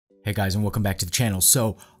Hey guys, and welcome back to the channel.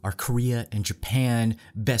 So, are Korea and Japan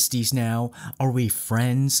besties now? Are we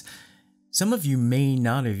friends? Some of you may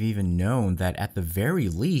not have even known that at the very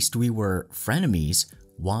least we were frenemies.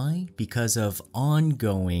 Why? Because of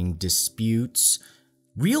ongoing disputes,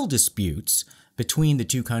 real disputes, between the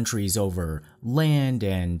two countries over land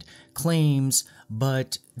and claims,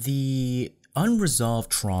 but the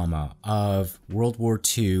unresolved trauma of World War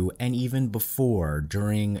II and even before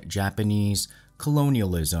during Japanese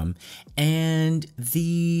colonialism and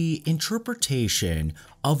the interpretation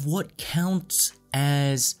of what counts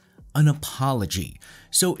as an apology.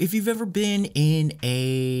 So if you've ever been in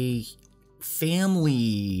a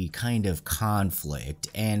family kind of conflict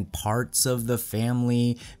and parts of the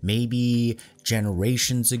family maybe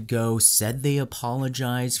generations ago said they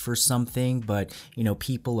apologized for something, but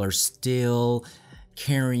people are still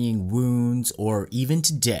carrying wounds, or even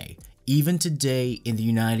today in the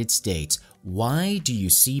United States, why do you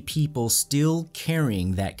see people still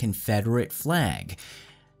carrying that Confederate flag?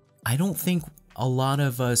 I don't think a lot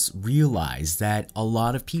of us realize that a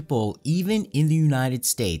lot of people, even in the United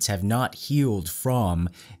States, have not healed from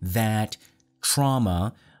that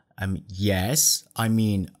trauma.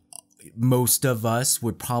 Most of us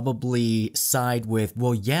would probably side with,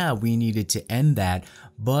 well, yeah, we needed to end that.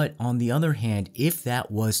 But on the other hand, if that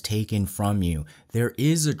was taken from you, there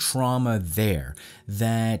is a trauma there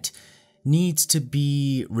that needs to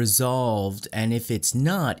be resolved, and if it's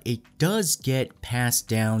not, it does get passed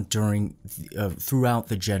down throughout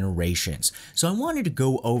the generations. So I wanted to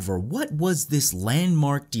go over what was this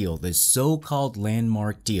landmark deal, this so-called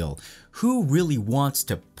landmark deal. Who really wants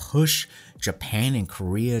to push Japan and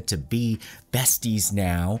Korea to be besties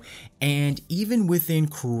now? And even within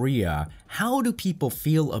Korea, how do people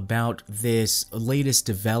feel about this latest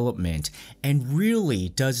development? And really,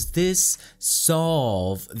 does this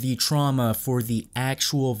solve the trauma for the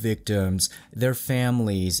actual victims, their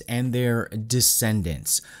families, and their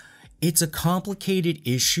descendants? It's a complicated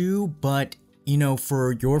issue, but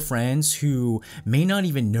for your friends who may not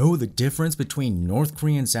even know the difference between North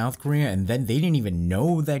Korea and South Korea, and then they didn't even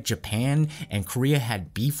know that Japan and Korea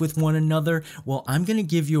had beef with one another, well, I'm going to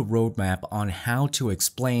give you a roadmap on how to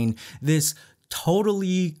explain this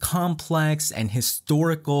totally complex and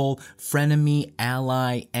historical frenemy,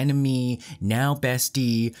 ally, enemy, now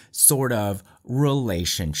bestie sort of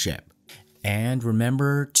relationship. And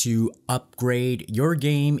remember to upgrade your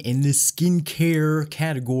game in the skincare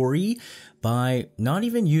category by not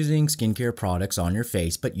even using skincare products on your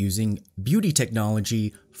face, but using beauty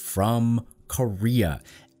technology from Korea.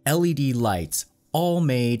 LED lights, all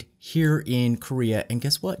made here in Korea. And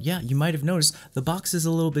guess what? Yeah, you might have noticed the box is a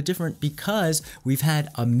little bit different because we've had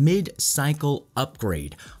a mid-cycle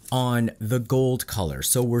upgrade on the gold color.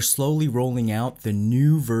 So we're slowly rolling out the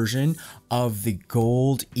new version of the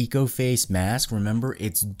gold Eco Face mask. Remember,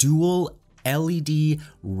 it's dual LED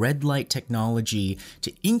red light technology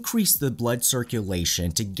to increase the blood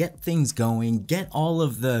circulation, to get things going, get all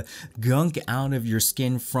of the gunk out of your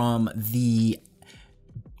skin from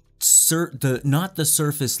not the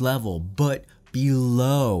surface level, but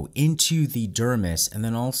below into the dermis. And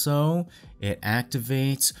then also it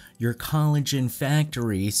activates your collagen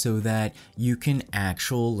factory so that you can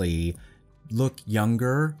actually look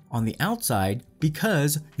younger on the outside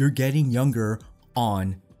because you're getting younger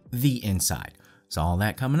on the inside. So all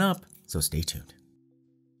that coming up, so stay tuned.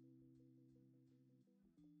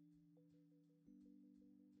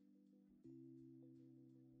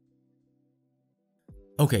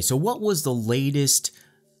 Okay, so what was the latest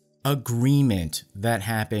agreement that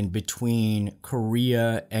happened between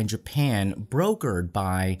Korea and Japan, brokered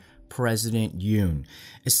by President Yoon?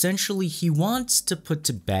 Essentially, he wants to put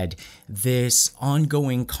to bed this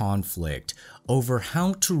ongoing conflict over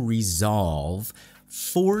how to resolve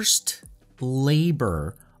forced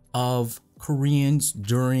labor of Koreans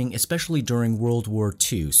especially during World War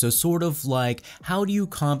II. So sort of like, how do you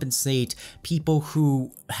compensate people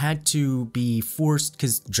who had to be forced,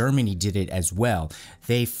 because Germany did it as well.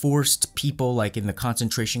 They forced people like in the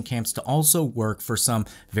concentration camps to also work for some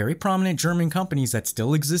very prominent German companies that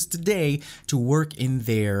still exist today to work in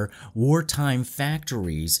their wartime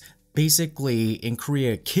factories. Basically, in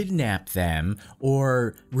Korea, kidnapped them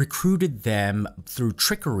or recruited them through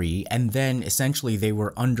trickery, and then essentially they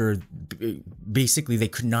were basically they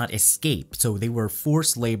could not escape. So they were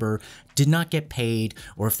forced labor, did not get paid,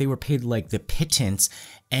 or if they were paid like the pittance.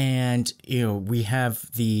 And, we have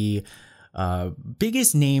the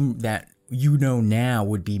biggest name that now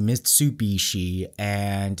would be Mitsubishi,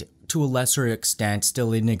 and to a lesser extent,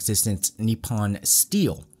 still in existence, Nippon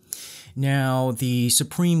Steel. Now, the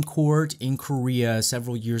Supreme Court in Korea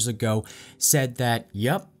several years ago said that,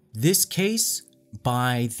 yep, this case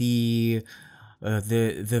by the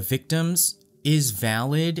victims is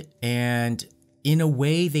valid, and in a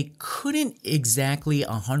way they couldn't exactly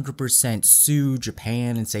 100% sue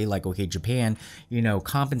Japan and say like, okay, Japan, you know,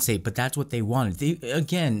 compensate, but that's what they wanted.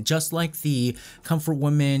 Again, just like the comfort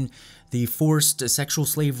women, the forced sexual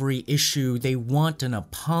slavery issue, they want an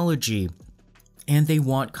apology and they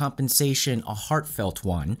want compensation, a heartfelt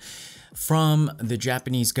one, from the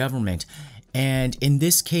Japanese government. And in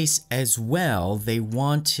this case as well, they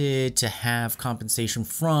wanted to have compensation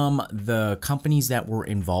from the companies that were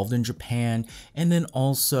involved in Japan, and then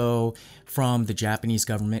also from the Japanese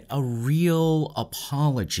government, a real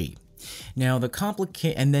apology. Now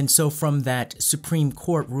so from that Supreme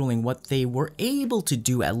Court ruling, what they were able to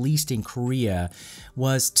do, at least in Korea,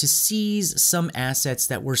 was to seize some assets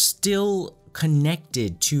that were still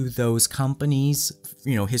connected to those companies,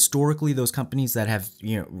 you know, historically those companies that have,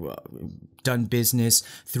 you know, done business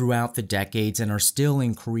throughout the decades and are still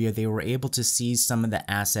in Korea. They were able to seize some of the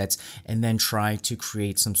assets and then try to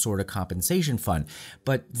create some sort of compensation fund.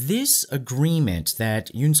 But this agreement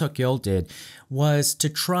that Yoon Seok Yeol did was to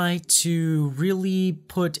try to really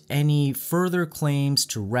put any further claims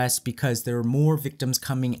to rest, because there are more victims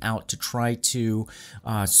coming out to try to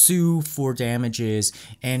sue for damages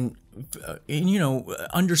and you know,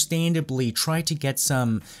 understandably try to get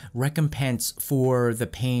some recompense for the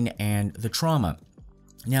pain and the trauma.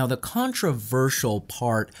 Now, the controversial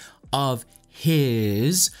part of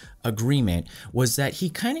his agreement was that he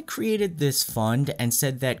kind of created this fund and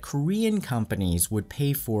said that Korean companies would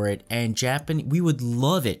pay for it, and we would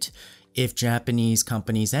love it if Japanese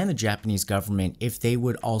companies and the Japanese government, if they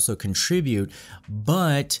would also contribute,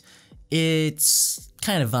 but it's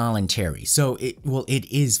kind of voluntary. So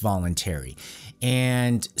it is voluntary.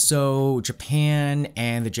 And so Japan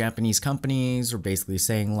and the Japanese companies are basically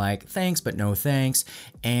saying like, thanks, but no thanks.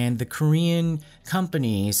 And the Korean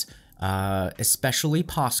companies, especially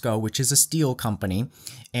POSCO, which is a steel company,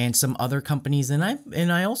 and some other companies, and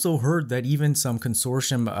I also heard that even some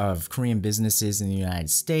consortium of Korean businesses in the United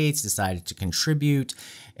States decided to contribute,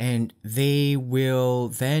 and they will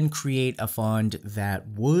then create a fund that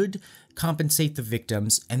would compensate the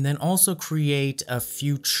victims, and then also create a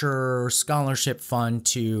future scholarship fund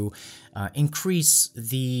to increase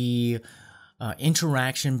the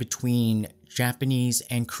interaction between Japanese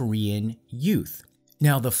and Korean youth.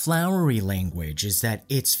 Now, the flowery language is that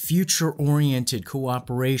it's future-oriented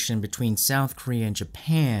cooperation between South Korea and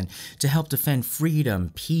Japan to help defend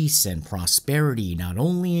freedom, peace, and prosperity, not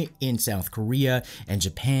only in South Korea and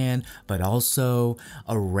Japan, but also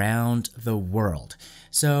around the world.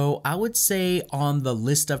 So I would say on the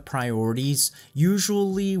list of priorities,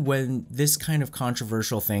 usually when this kind of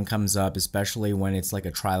controversial thing comes up, especially when it's like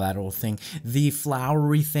a trilateral thing, the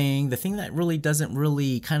flowery thing, the thing that really doesn't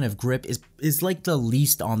really kind of grip is like the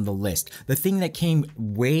least on the list. The thing that came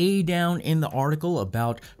way down in the article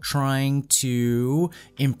about trying to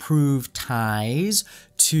improve ties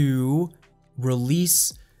to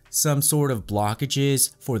release some sort of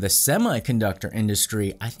blockages for the semiconductor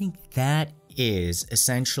industry, I think that is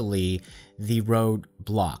essentially the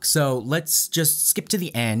roadblock. So let's just skip to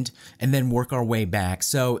the end and then work our way back.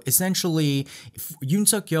 So essentially, Yoon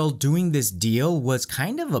Seok Yeol doing this deal was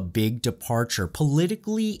kind of a big departure.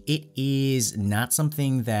 Politically, it is not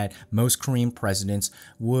something that most Korean presidents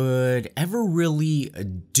would ever really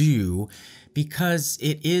do, because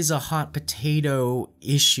it is a hot potato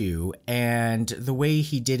issue, and the way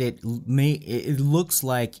he did it, it looks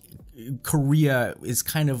like Korea is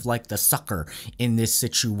kind of like the sucker in this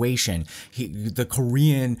situation. The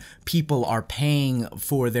Korean people are paying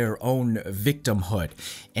for their own victimhood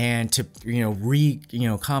and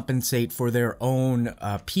to compensate for their own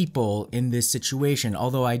people in this situation.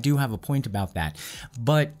 Although I do have a point about that,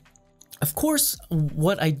 but of course,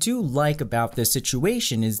 what I do like about this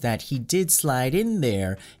situation is that he did slide in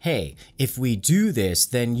there, hey, if we do this,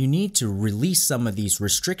 then you need to release some of these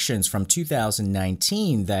restrictions from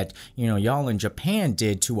 2019 that, y'all in Japan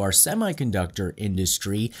did to our semiconductor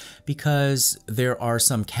industry, because there are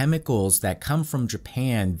some chemicals that come from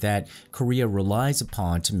Japan that Korea relies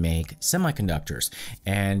upon to make semiconductors.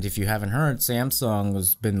 And if you haven't heard, Samsung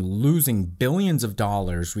has been losing billions of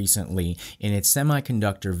dollars recently in its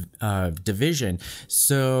semiconductor division.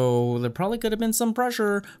 So there probably could have been some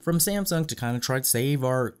pressure from Samsung to kind of try to save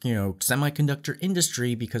our, semiconductor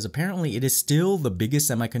industry, because apparently it is still the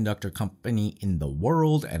biggest semiconductor company in the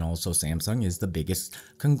world, and also Samsung is the biggest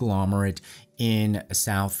conglomerate in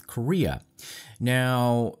South Korea.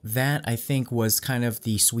 Now, that I think was kind of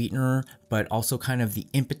the sweetener, but also kind of the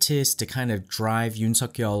impetus to kind of drive Yoon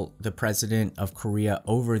Seok Yeol, the president of Korea,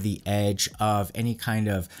 over the edge of any kind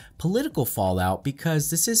of political fallout, because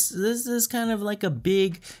this is kind of like a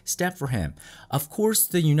big step for him. Of course,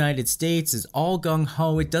 the United States is all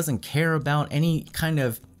gung-ho. It doesn't care about any kind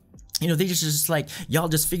of, they just like, y'all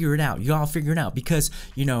just figure it out. Y'all figure it out because,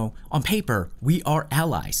 on paper, we are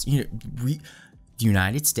allies. The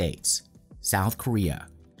United States, South Korea,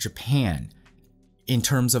 Japan, in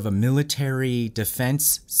terms of a military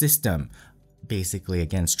defense system, basically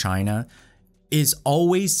against China, is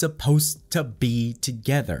always supposed to be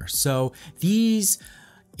together. So these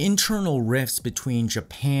internal rifts between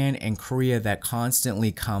Japan and Korea that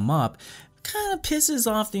constantly come up kind of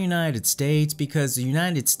pisses off the United States, because the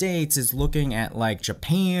United States is looking at like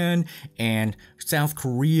Japan and South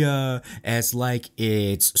Korea as like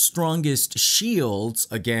its strongest shields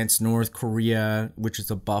against North Korea, which is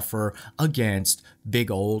a buffer against big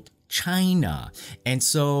old China. And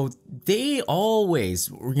so they always,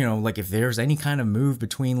 like if there's any kind of move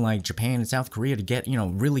between like Japan and South Korea to get,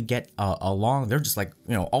 really get along, they're just like,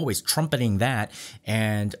 always trumpeting that.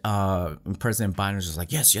 And President Biden is just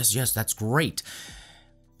like, yes, yes, yes, that's great.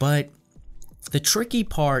 But the tricky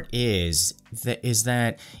part is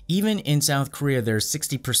that even in South Korea, there's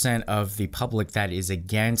 60% of the public that is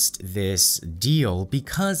against this deal,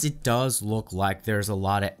 because it does look like there's a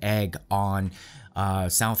lot of egg on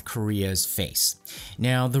South Korea's face.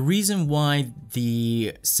 Now, the reason why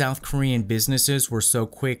the South Korean businesses were so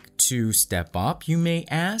quick to step up, you may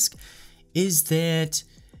ask, is that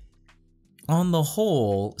on the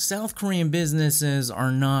whole, South Korean businesses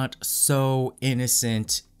are not so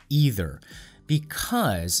innocent either.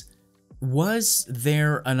 Because was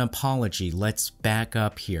there an apology? Let's back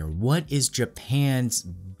up here. What is Japan's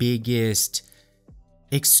biggest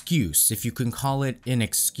excuse, if you can call it an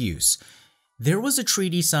excuse? There was a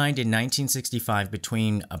treaty signed in 1965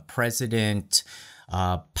 between President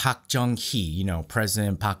Park Chung-hee,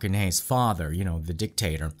 President Park Geun-hye's father, the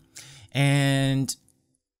dictator. And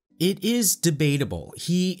it is debatable.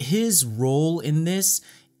 His role in this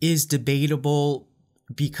is debatable,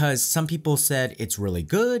 because some people said it's really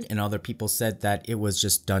good and other people said that it was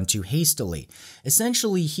just done too hastily.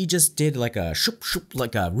 Essentially, he just did like a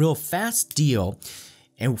like a real fast deal,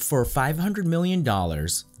 and for $500 million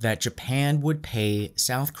that Japan would pay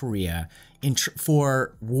South Korea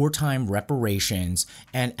for wartime reparations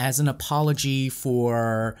and as an apology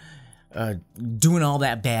for doing all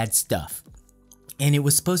that bad stuff. And it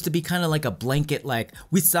was supposed to be kind of like a blanket, like,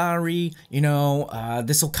 we're sorry,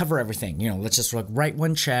 this will cover everything. Let's just write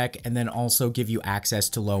one check and then also give you access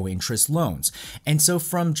to low interest loans. And so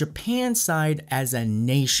from Japan's side as a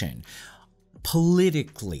nation,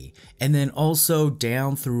 politically, and then also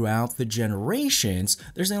down throughout the generations,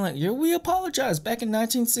 they're saying like, we apologize back in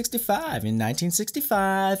 1965. In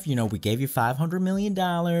 1965, we gave you $500 million,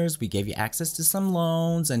 we gave you access to some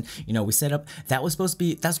loans, and we set up, that's supposed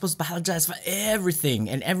to apologize for everything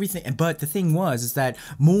and everything. But the thing is that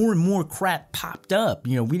more and more crap popped up.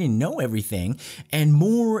 We didn't know everything, and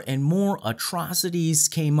more atrocities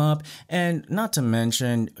came up. And not to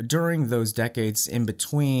mention, during those decades in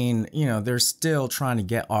between, there's still trying to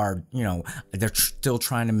get our, they're still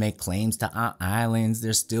trying to make claims to our islands.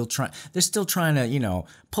 They're still trying to,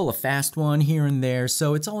 pull a fast one here and there.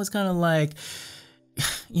 So it's always kind of like,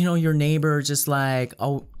 your neighbor just like,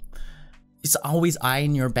 oh, it's always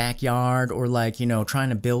eyeing your backyard, or like, trying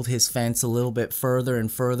to build his fence a little bit further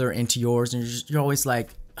and further into yours. And you're always like,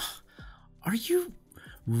 are you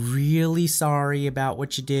really sorry about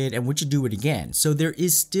what you did, and would you do it again? So there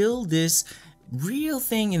is still this real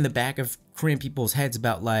thing in the back of Korean people's heads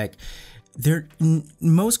about like,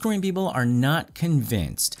 most Korean people are not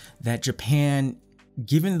convinced that Japan,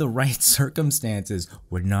 given the right circumstances,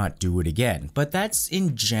 would not do it again. But that's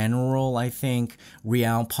in general, I think,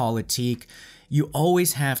 realpolitik. You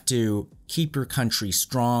always have to keep your country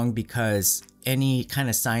strong, because any kind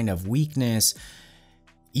of sign of weakness,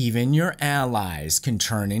 even your allies can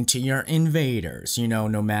turn into your invaders,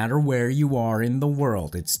 no matter where you are in the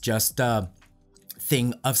world. It's just a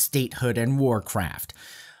thing of statehood and warcraft.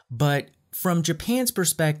 But from Japan's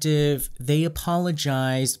perspective, they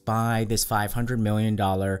apologized by this $500 million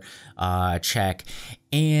check,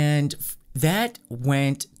 and that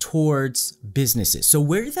went towards businesses. So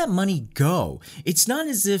where did that money go? It's not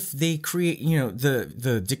as if they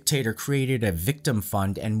the dictator created a victim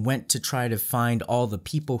fund and went to try to find all the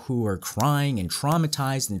people who are crying and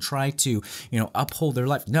traumatized and try to, uphold their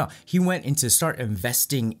life. No, he went in to start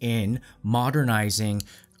investing in modernizing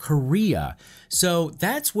Korea. So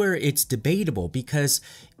that's where it's debatable, because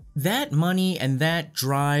that money and that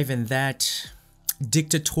drive and that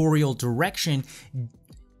dictatorial direction,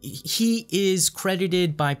 he is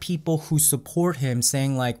credited by people who support him,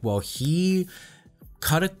 saying like, well, he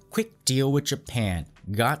cut a quick deal with Japan,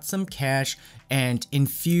 got some cash, and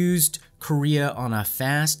infused Korea on a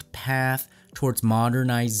fast path towards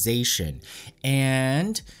modernization.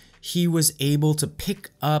 And he was able to pick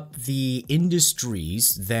up the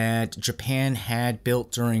industries that Japan had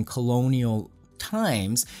built during colonial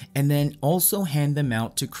times and then also hand them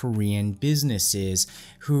out to Korean businesses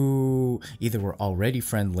who either were already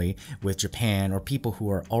friendly with Japan or people who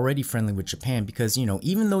are already friendly with Japan, because, you know,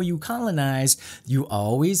 even though you colonized, you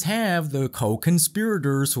always have the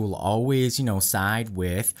co-conspirators who will always, you know, side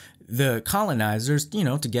with the colonizers, you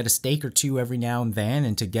know, to get a stake or two every now and then,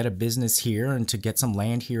 and to get a business here and to get some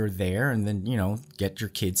land here or there, and then, you know, get your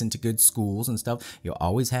kids into good schools and stuff. You'll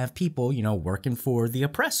always have people, you know, working for the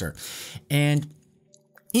oppressor. And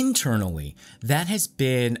internally, that has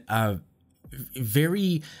been a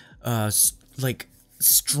very, like,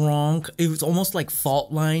 strong, it was almost like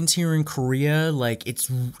fault lines here in Korea. Like it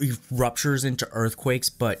ruptures into earthquakes,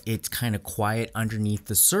 but it's kind of quiet underneath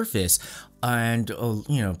the surface. And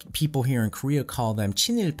you know, people here in Korea call them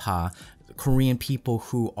친일파, Korean people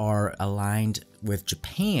who are aligned with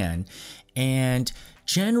Japan. And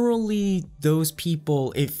generally those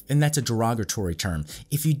people, and that's a derogatory term,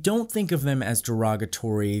 if you don't think of them as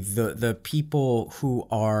derogatory, the people who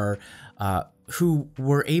are who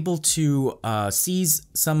were able to seize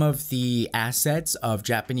some of the assets of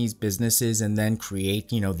Japanese businesses and then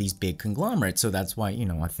create, you know, these big conglomerates. So that's why, you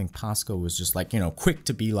know, I think POSCO was just like, you know, quick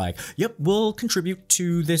to be like, yep, we'll contribute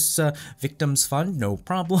to this victims fund, no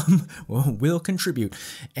problem, we'll contribute.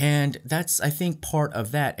 And that's, I think, part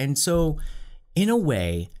of that. And so in a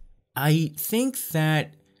way, I think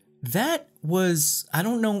that was, I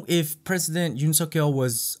don't know if President Yoon Seok Yeol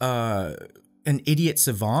was an idiot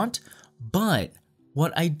savant, but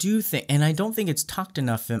what I do think, and I don't think it's talked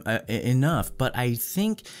enough, but I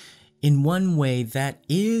think in one way that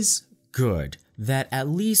is good, that at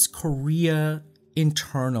least Korea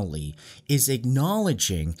internally is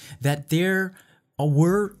acknowledging that there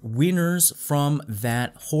were winners from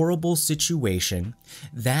that horrible situation.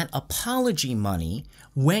 That apology money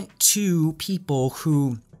went to people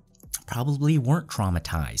who probably weren't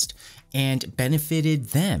traumatized and benefited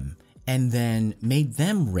them and then made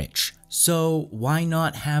them rich. So why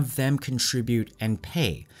not have them contribute and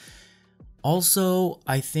pay? Also,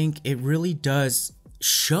 I think it really does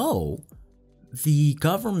show the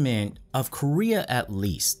government of Korea, at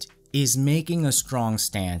least, is making a strong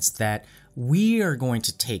stance that we are going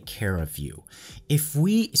to take care of you.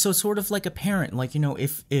 So sort of like a parent, like, you know,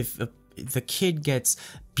 if the kid gets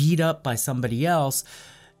beat up by somebody else,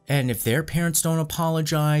 and if their parents don't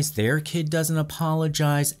apologize, their kid doesn't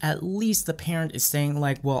apologize, at least the parent is saying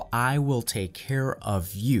like, well, I will take care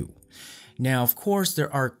of you. Now, of course,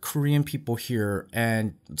 there are Korean people here,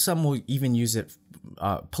 and some will even use it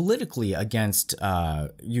politically against Yoon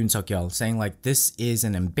Seok Yeol, saying like, this is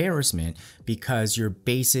an embarrassment because you're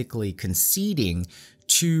basically conceding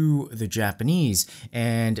to the Japanese.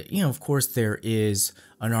 And, you know, of course, there is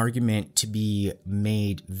an argument to be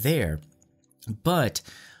made there. But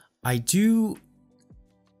I do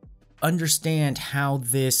understand how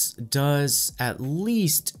this does at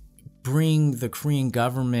least bring the Korean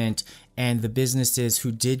government and the businesses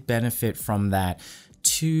who did benefit from that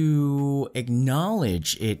to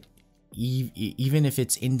acknowledge it, even if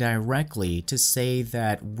it's indirectly, to say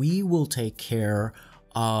that we will take care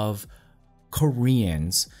of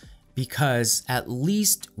Koreans because at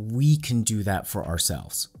least we can do that for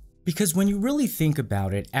ourselves. Because when you really think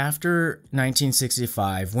about it, after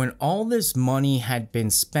 1965, when all this money had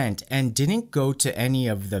been spent and didn't go to any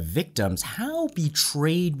of the victims, how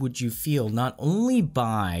betrayed would you feel, not only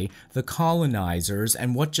by the colonizers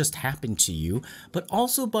and what just happened to you, but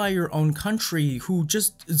also by your own country, who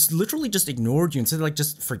literally just ignored you and said like,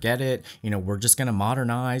 just forget it, you know, we're just gonna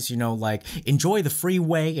modernize, you know, like, enjoy the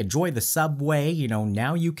freeway, enjoy the subway, you know,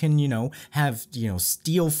 now you can, you know, have, you know,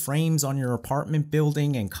 steel frames on your apartment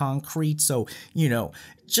building and concrete, so, you know,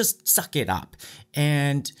 just suck it up.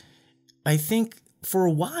 And I think for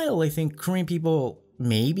a while, I think Korean people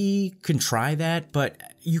maybe can try that, but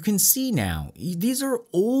you can see now, these are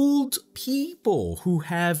old people who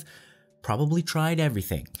have probably tried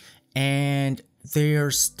everything, and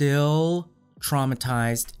they're still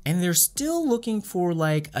traumatized, and they're still looking for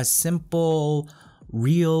like a simple,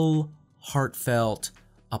 real, heartfelt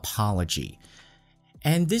apology.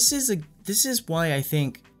 And this is why I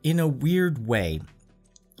think, in a weird way,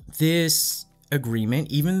 this agreement,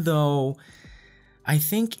 even though I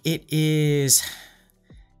think it is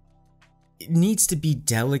needs to be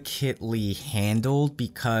delicately handled,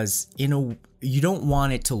 because you don't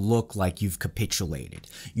want it to look like you've capitulated.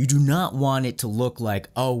 You do not want it to look like,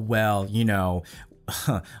 oh, well,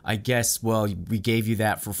 I guess, well, we gave you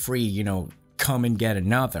that for free, come and get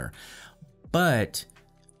another. But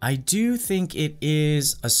I do think it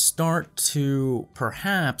is a start to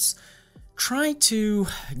perhaps try to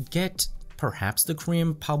get perhaps the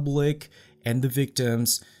Korean public and the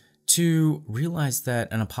victims to realize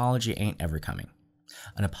that an apology ain't ever coming.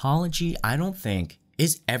 An apology, I don't think,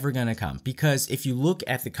 is ever gonna come, because if you look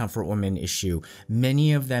at the comfort women issue,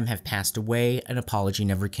 many of them have passed away. An apology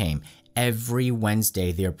never came. Every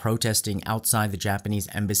Wednesday, they're protesting outside the Japanese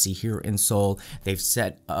embassy here in Seoul. They've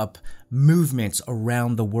set up movements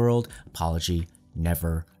around the world. Apology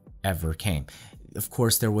never, ever came. Of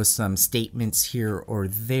course, there was some statements here or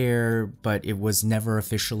there, but it was never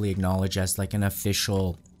officially acknowledged as like an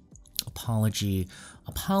official apology.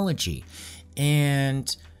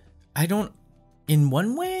 And I don't, in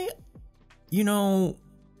one way,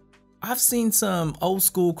 I've seen some old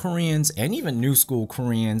school Koreans and even new school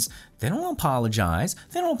Koreans, they don't apologize.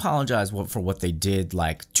 They don't apologize for what they did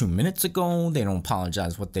like 2 minutes ago. They don't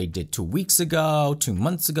apologize what they did 2 weeks ago, 2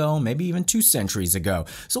 months ago, maybe even 2 centuries ago.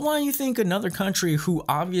 So why do you think another country who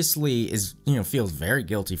obviously is, feels very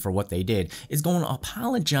guilty for what they did is going to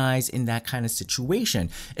apologize in that kind of situation,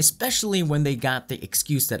 especially when they got the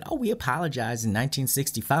excuse that, oh, we apologized in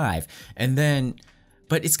 1965, and then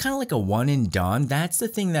but it's kind of like a one and done. That's the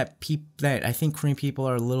thing that I think Korean people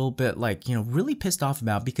are a little bit like, really pissed off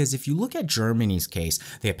about, because if you look at Germany's case,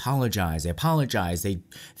 they apologize, and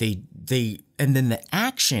then the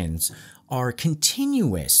actions are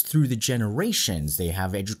continuous through the generations. They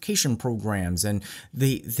have education programs, and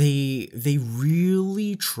they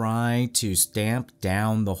really try to stamp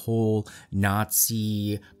down the whole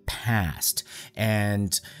Nazi past,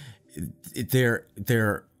 and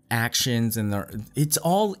their actions and it's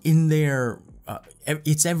all in there.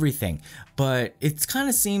 It's everything. But it kind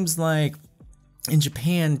of seems like in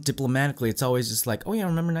Japan, diplomatically, it's always just like, oh yeah,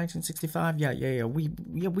 remember 1965? Yeah,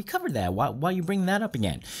 we covered that. Why you bring that up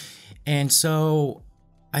again? And so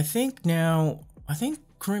I think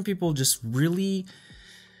Korean people just really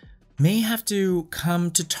may have to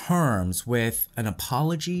come to terms with an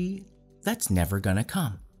apology that's never gonna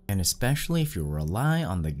come. And especially if you rely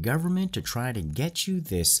on the government to try to get you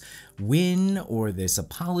this win or this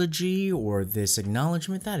apology or this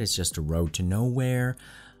acknowledgement, that is just a road to nowhere.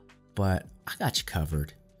 But I got you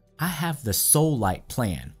covered. I have the Seoulite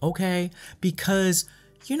plan, okay? Because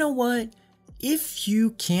you know what? If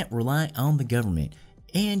you can't rely on the government,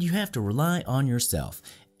 and you have to rely on yourself,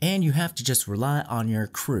 and you have to just rely on your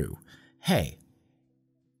crew, hey,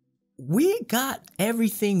 we got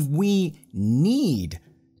everything we need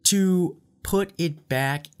to put it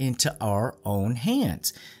back into our own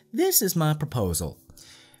hands. This is my proposal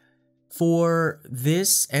for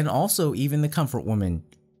this, and also even the comfort woman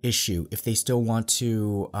issue, if they still want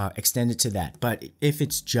to extend it to that. But if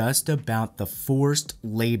it's just about the forced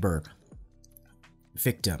labor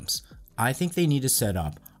victims, I think they need to set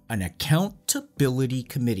up an accountability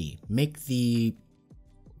committee. Make the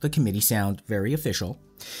committee sound very official.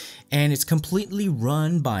 And it's completely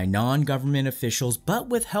run by non-government officials, but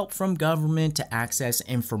with help from government to access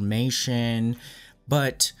information,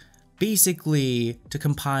 but basically to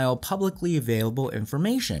compile publicly available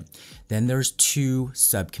information. Then there's 2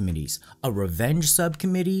 subcommittees, a revenge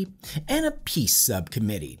subcommittee and a peace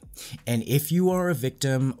subcommittee. And if you are a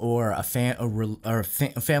victim or a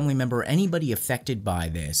family member, or anybody affected by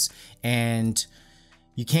this, and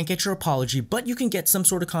you can't get your apology, but you can get some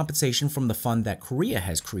sort of compensation from the fund that Korea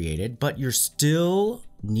has created, but you're still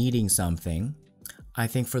needing something, I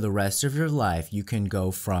think for the rest of your life, you can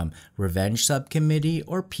go from revenge subcommittee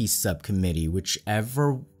or peace subcommittee,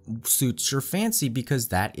 whichever suits your fancy, because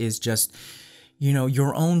that is just,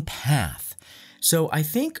 your own path. So I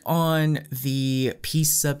think on the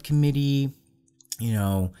peace subcommittee,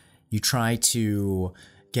 you try to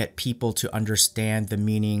get people to understand the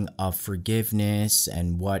meaning of forgiveness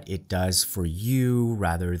and what it does for you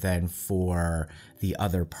rather than for the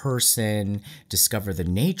other person. Discover the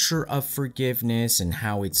nature of forgiveness and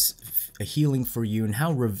how it's a healing for you, and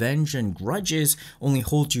how revenge and grudges only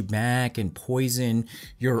hold you back and poison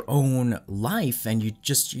your own life, and you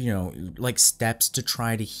just, like steps to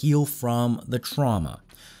try to heal from the trauma.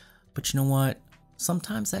 But you know what?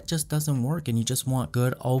 Sometimes that just doesn't work, and you just want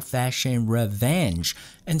good old-fashioned revenge.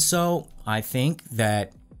 And so I think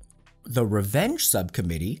that the revenge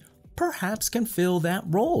subcommittee perhaps can fill that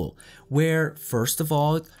role, where first of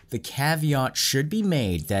all, the caveat should be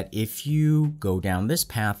made that if you go down this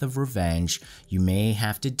path of revenge, you may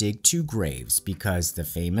have to dig 2 graves, because the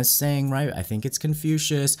famous saying, right, I think it's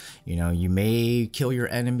Confucius, you know, you may kill your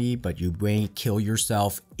enemy, but you may kill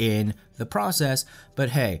yourself in the process. But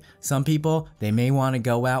hey, some people, they may want to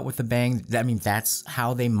go out with a bang. I mean, that's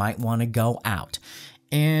how they might want to go out.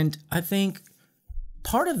 And I think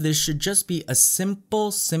part of this should just be a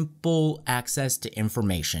simple access to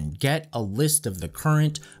information. Get a list of the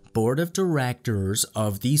current board of directors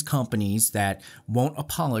of these companies that won't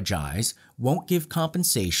apologize, won't give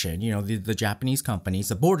compensation, you know, the Japanese companies,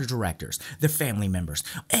 the board of directors, their family members,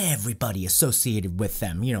 everybody associated with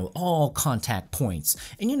them, you know, all contact points.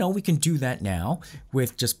 And, you know, we can do that now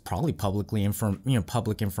with just probably public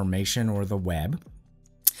information or the web.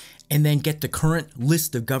 And then get the current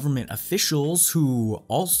list of government officials who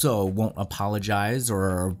also won't apologize or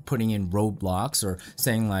are putting in roadblocks or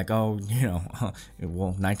saying like, oh, you know,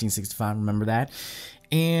 well, 1965, remember that?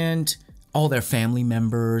 And all their family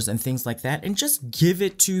members and things like that, and just give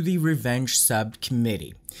it to the revenge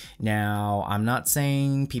subcommittee. Now, I'm not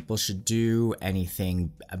saying people should do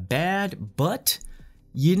anything bad, but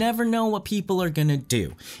you never know what people are gonna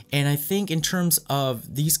do. And I think in terms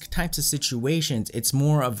of these types of situations, it's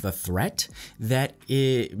more of the threat that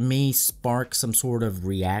it may spark some sort of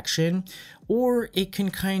reaction, or it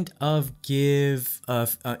can kind of give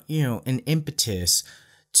an impetus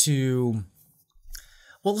to,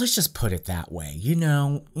 well, let's just put it that way. You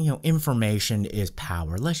know, information is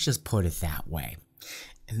power. Let's just put it that way.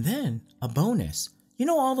 And then a bonus. You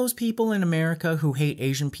know, all those people in America who hate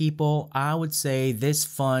Asian people, I would say this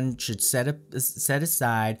fund should set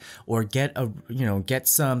aside or get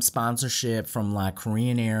some sponsorship from like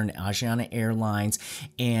Korean Air and Asiana Airlines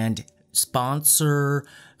and sponsor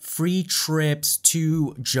free trips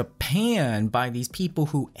to Japan by these people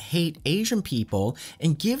who hate Asian people,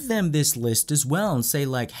 and give them this list as well and say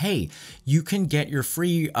like, hey, you can get your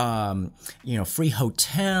free free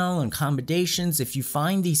hotel and accommodations if you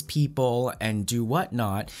find these people and do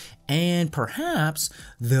whatnot. And perhaps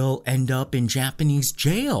they'll end up in Japanese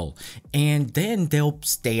jail, and then they'll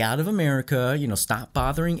stay out of America, stop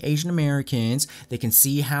bothering Asian Americans. They can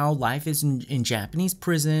see how life is in Japanese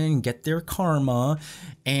prison and get their karma.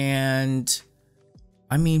 And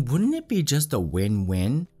I mean, wouldn't it be just a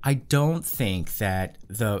win-win? I don't think that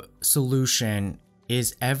the solution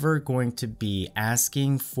is ever going to be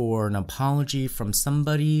asking for an apology from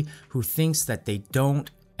somebody who thinks that they don't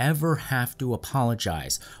ever have to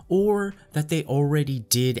apologize, or that they already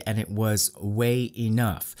did and it was way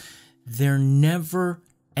enough. They're never,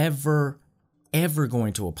 ever, ever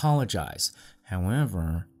going to apologize.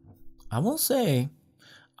 However, I will say,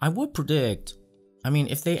 I would predict,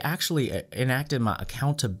 if they actually enacted my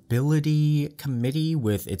accountability committee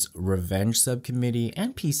with its revenge subcommittee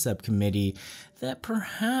and peace subcommittee, that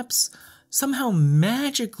perhaps somehow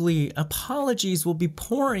magically apologies will be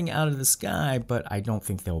pouring out of the sky, but I don't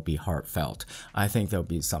think they'll be heartfelt. I think there'll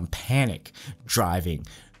be some panic driving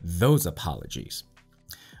those apologies.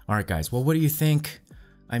 All right, guys. Well, what do you think?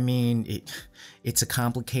 It's a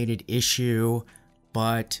complicated issue,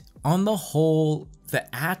 but on the whole,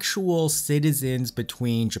 the actual citizens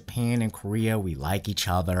between Japan and Korea, we like each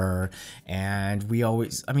other, and we're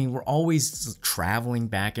always traveling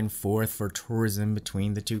back and forth for tourism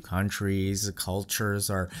between the two countries. The cultures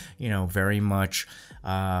are, very much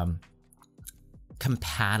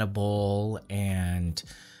compatible, and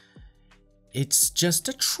it's just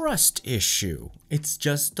a trust issue. It's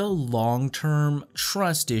just a long-term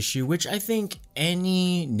trust issue, which I think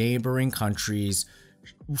any neighboring countries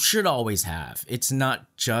should always have. It's not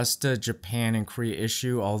just a Japan and Korea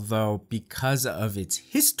issue, although because of its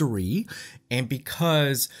history and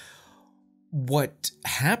because what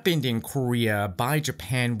happened in Korea by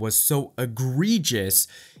Japan was so egregious,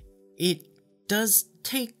 it does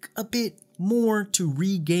take a bit more to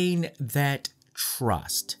regain that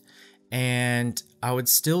trust. And I would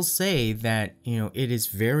still say that,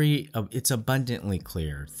 it's abundantly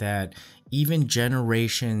clear that even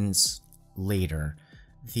generations later,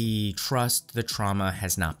 the trauma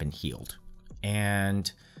has not been healed.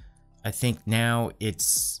 And I think now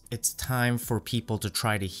it's time for people to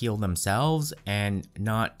try to heal themselves and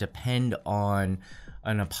not depend on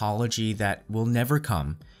an apology that will never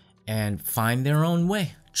come, and find their own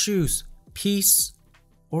way. Choose peace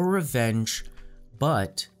or revenge,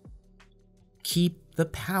 but keep the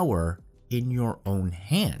power in your own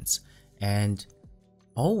hands, and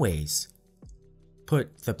always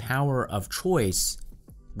put the power of choice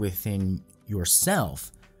within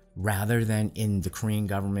yourself rather than in the Korean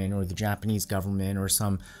government or the Japanese government or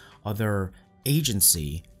some other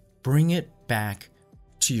agency, bring it back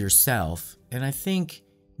to yourself. And I think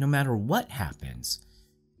no matter what happens,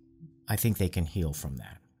 I think they can heal from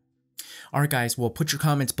that. All right, guys, well, put your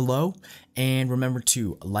comments below and remember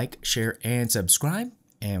to like, share, and subscribe.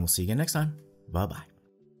 And we'll see you again next time. Bye-bye.